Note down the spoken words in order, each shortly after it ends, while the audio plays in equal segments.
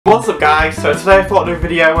What's up guys, so today I thought I'd do a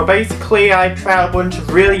video where basically I tried a bunch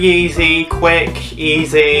of really easy, quick,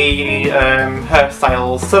 easy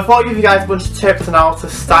hairstyles. So I thought I'd give you guys a bunch of tips on how to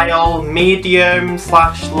style medium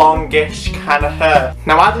slash longish kind of hair.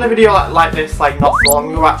 Now I did a video like this like not so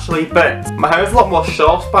long ago actually, but my hair was a lot more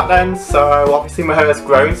short back then, so obviously my hair has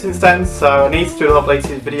grown since then, so I need to do an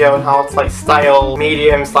updated video on how to like style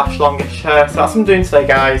medium slash longish hair. So that's what I'm doing today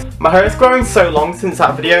guys. My hair has grown so long since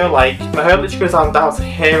that video, like my hair literally goes on down to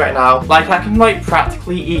here right now. Like I can like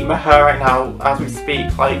practically eat my hair right now as we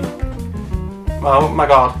speak, like oh my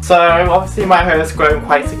god. So obviously my hair has grown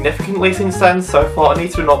quite significantly since then, so I thought I need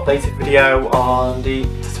to do an updated video on the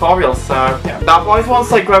tutorial. So yeah, now I've always wanted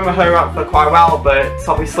to like grow my hair out for quite a while, but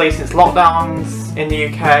obviously since lockdowns in the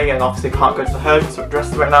UK and obviously can't go to the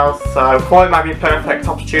hairdresser right now, so I thought it might be a perfect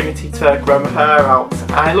opportunity to grow my hair out.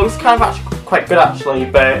 And it looks kind of actually quite good actually,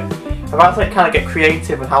 but I've had to like kind of get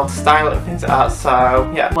creative with how to style it and things like that,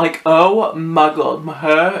 so yeah. Like oh my god, my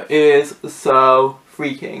hair is so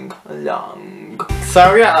freaking long.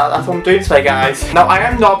 So yeah, that's what I'm doing today guys. Now I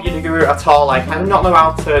am not a beauty guru at all, like I do not know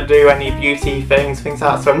how to do any beauty things like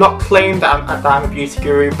that, so I'm not claiming that I'm a beauty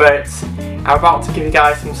guru, but I'm about to give you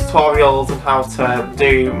guys some tutorials on how to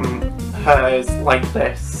do hairs like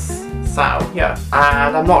this. So yeah,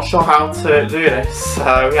 and I'm not sure how to do this,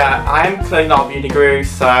 so yeah, I am clearly not a beauty guru,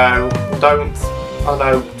 so don't, I don't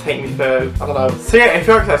know, take me for, I don't know. So yeah, if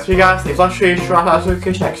you're excited for you guys, please like, share, subscribe, and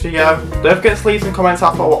notification next video. Don't forget to leave some comments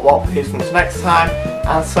after what videos from next time,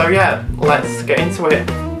 and so yeah, let's get into it.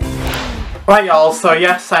 Right y'all, so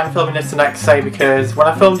yes, I'm filming this the next day because when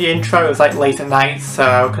I filmed the intro it was like late at night, so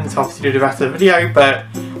I couldn't obviously do the rest of the video, but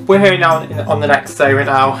we're here now on the next day right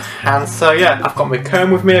now, and so yeah, I've got my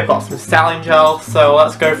comb with me, I've got some styling gel, so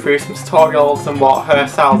let's go through some tutorials on what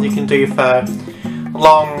hairstyles you can do for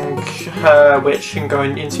long hair which can go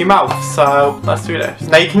into your mouth, so let's do this.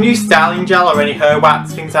 Now you can use styling gel or any hair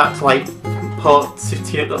wax, things like that to like put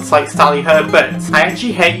to like style your hair, but I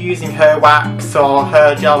actually hate using hair wax or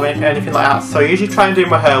hair gel or anything like that, so I usually try and do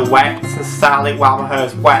my hair wet and style it while my hair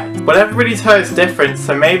is wet. But everybody's hair is different,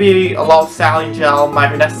 so maybe a lot of styling gel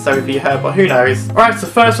might be necessary for your hair, but who knows. Alright, so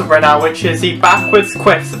first one right now, which is the backwards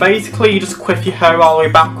quiff. So basically you just quiff your hair all the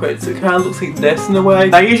way backwards, so it kind of looks like this in a way.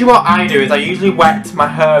 Now usually what I do is I usually wet my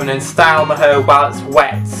hair and then style my hair while it's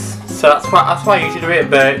wet. So that's why I usually do it,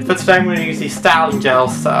 but for today I'm going to use the styling gel,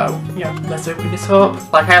 so yeah, let's open this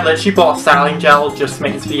up. Like I literally bought styling gel just to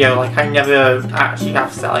make this video, like I never actually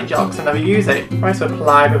have styling gel because I never use it. Right, so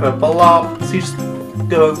apply with a blob, so you just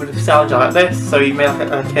go over the styling gel like this, so you make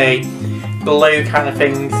like a glue kind of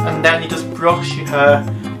things, and then you just brush your hair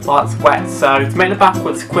while it's wet. So to make the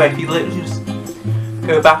backwards quick, you literally just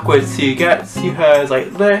go backwards so you get your hairs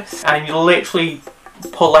like this, and you literally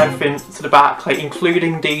pull everything to the back, like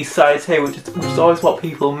including these sides here, which is always what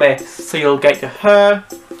people miss. So you'll get your hair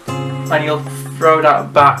and you'll throw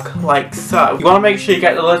that back like so. You want to make sure you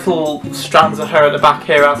get the little strands of hair at the back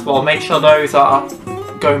here as well, make sure those are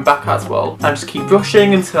going back as well, and just keep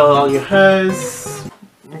brushing until all your hair's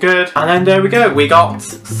good. And then there we go, we got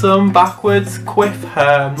some backwards quiff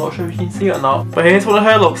hair. I'm not sure if you can see it or not, but here's what the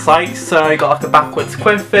hair looks like. So you got like a backwards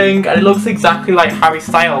quiff thing, and it looks exactly like Harry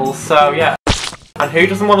Styles, so yeah. And who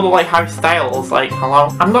doesn't want to look like Harry Styles? Like,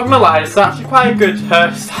 hello? I'm not gonna lie, it's actually quite a good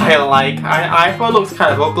hairstyle. Like, I thought it looks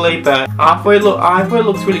kind of ugly, but I thought it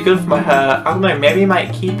looks really good for my hair. I don't know, maybe I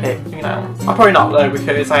might keep it, you know. I'll probably not though,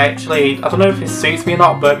 because I don't know if it suits me or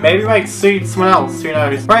not, but maybe it might suit someone else, who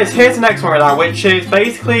knows. Right, so here's the next one right now, which is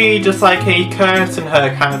basically just like a curtain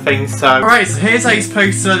hair kind of thing, so. Alright, so here's how you're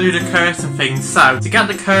supposed to do the curtain thing. So, to get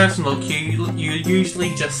the curtain look, you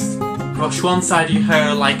usually just brush one side of your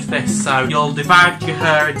hair like this, so you'll divide your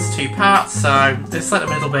hair into two parts, so this like the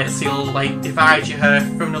middle bit, so you'll like divide your hair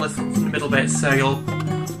from the middle bit, so you'll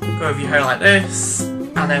go over your hair like this,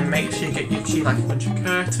 and then make sure you get your like a bunch of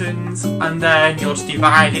curtains, and then you'll just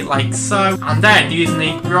divide it like so, and then using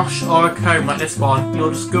a brush or a comb like this one,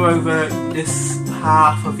 you'll just go over this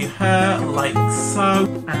half of your hair like so,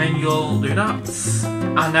 and then you'll do that,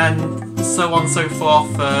 and then so on and so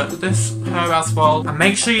forth for this hair as well, and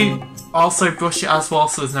make sure you also brush it as well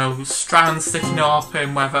so there's no strands sticking up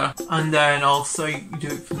and whatever. And then also you do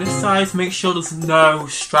it from this side, make sure there's no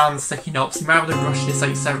strands sticking up, so you might have to brush this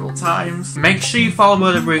like several times. Make sure you follow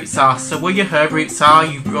where the roots are, so where your hair roots are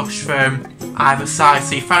you brush from either side,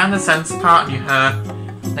 so you find the centre part of your hair,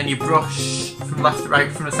 then you brush from left to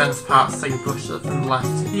right from the centre part, so you brush it from the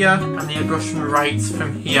left here, and then you brush from the right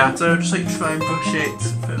from here, so just like try and brush it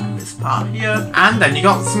from this part here. And then you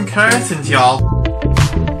got some curtains y'all.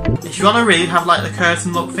 if you want to really have like the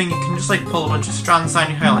curtain look thing, you can just like pull a bunch of strands down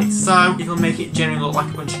your hair like so. You can make it genuinely look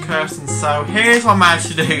like a bunch of curtains. So here's what I managed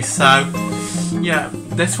to do. So yeah,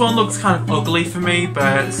 this one looks kind of ugly for me,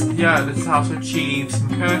 but yeah, this is how to achieve some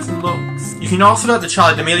curtain looks. You can also do the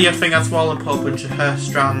Charli D'Amelio thing as well and pull a bunch of hair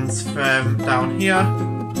strands from down here.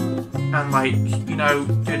 And like, you know,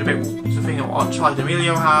 do the thing of what Charli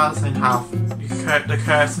D'Amelio has and have the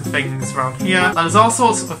curtain things around here. And there's all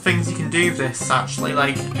sorts of things you can do with this actually,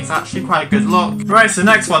 like it's actually quite a good look. Right, so the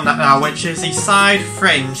next one now, which is the side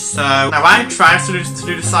fringe. So now I tried to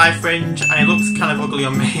do the side fringe and it looks kind of ugly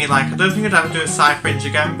on me. Like I don't think I'd ever do a side fringe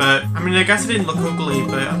again, but I mean I guess it didn't look ugly,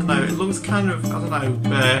 but I don't know, it looks kind of, I don't know,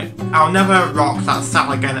 but I'll never rock that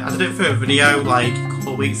style again. I did it for a video like a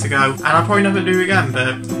couple of weeks ago and I'll probably never do it again,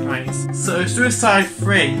 but anyways. So to do a side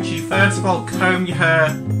fringe, you first of all comb your hair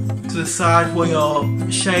to the side where your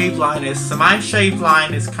shaved line is. So my shaved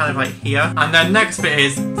line is kind of like here. And then next bit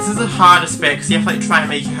is, this is the hardest bit because you have to like try and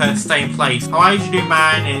make your hair stay in place. How I usually do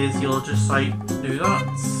mine is you'll just like do that.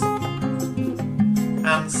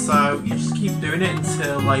 And so you just keep doing it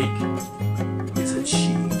until like it's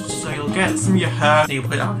achieved. So you'll get some of your hair, and you'll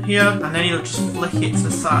put it out here, and then you'll just flick it to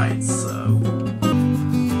the side. So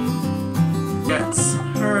get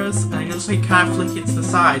some hairs, and you just like kind of flick it to the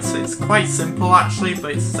side. So it's quite simple actually,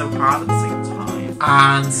 but it's so hard at the same time.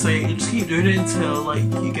 And so you just keep doing it until like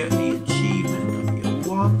you get the achievement of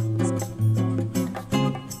your one.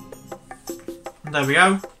 And there we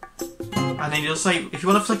go. And then you just like, if you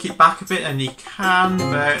want to flick it back a bit, then you can,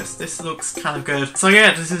 but this looks kind of good. So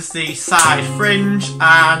yeah, this is the side fringe,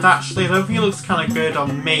 and actually I don't think it looks kind of good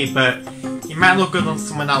on me, but it might look good on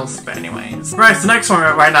someone else, but anyways. Right, so the next one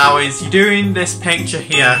right now is you're doing this picture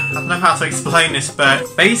here. I don't know how to explain this, but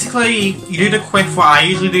basically you do the quiff what I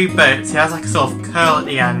usually do, but it has like a sort of curl at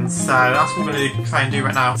the end, so that's what we're going to try and do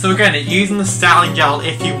right now. So again, using the styling gel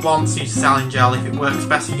if you want to use styling gel, if it works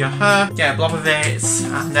best with your hair. Get a blob of it,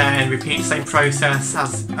 and then repeat the same process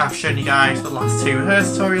as I've shown you guys for the last two hair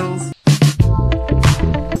tutorials.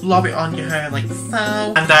 Blob it on your hair like so,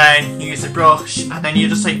 and then use a brush, and then you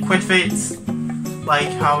just like quiff it like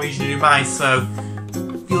how I usually do mine. So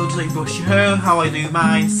you'll just like brush your hair how I do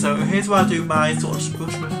mine. So here's where I do mine, so I'll just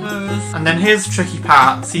brush my hairs. And then here's the tricky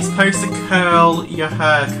part. So you're supposed to curl your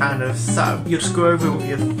hair kind of so. You just go over it with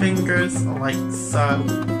your fingers like so,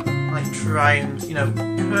 like try and, you know,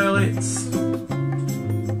 curl it.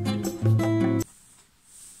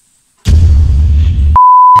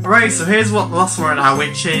 Right, so here's what the last one right now,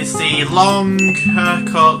 which is the long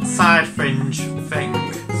haircut side fringe thing.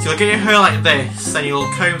 So you'll get your hair like this, and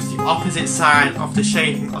you'll comb to the opposite side of the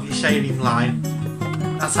your shaving line.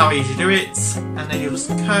 That's how I usually do it, and then you'll just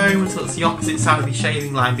comb until it's the opposite side of your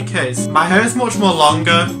shaving line, because my hair is much more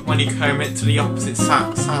longer when you comb it to the opposite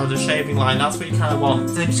side of the shaving line. That's what you kind of want.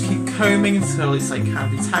 Then just keep combing until it's like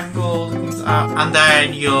kind of detangled and things like that, and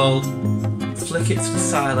then you'll flick it to the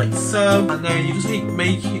side like so, and then you just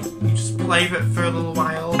make it, you just play with it for a little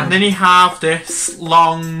while, and then you have this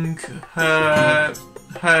long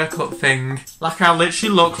haircut thing. Like I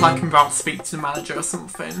literally look like I'm about to speak to the manager or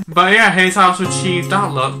something. But yeah, here's how to achieve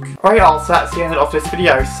that look. Right, also that's the end of this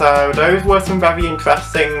video. So those were some very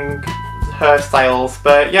interesting hairstyles,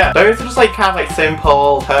 but yeah, those are just like kind of like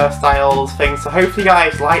simple hairstyles things, so hopefully you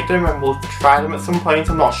guys like them and we'll try them at some point.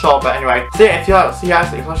 I'm not sure, but anyway. So yeah, if you like to see you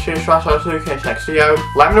guys, if you want to see the next video,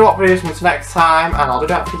 let me know what videos come to next time and I'll do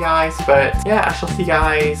that for you guys. But yeah, I shall see you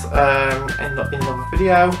guys in another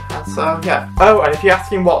video. And so yeah. Oh, and if you're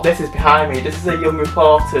asking what this is behind me, this is a Young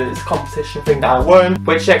Reporters competition thing that I won,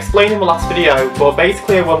 which I explained in my last video. But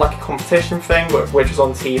basically I won like a competition thing which was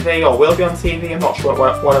on TV, or will be on TV. I'm not sure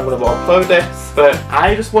when I'm going to upload this, but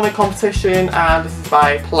I just won a competition and this is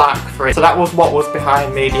my plaque for it. So that was what was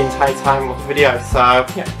behind me the entire time of the video, so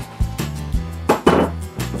yeah.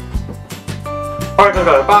 Alright,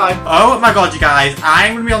 go, bye. Oh my god, you guys,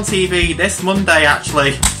 I'm going to be on TV this Monday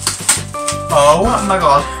actually. Oh my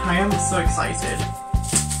god, I am so excited.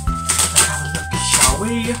 Shall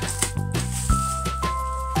we?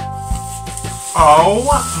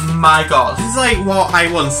 Oh my god, this is like what I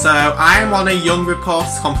won. So I'm on a Young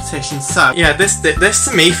Reporters competition, so yeah, this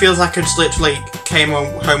to me feels like I just literally came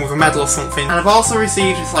home with a medal or something. And I've also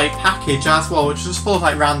received this like package as well, which is just full of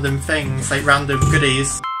like random things, like random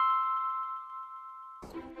goodies.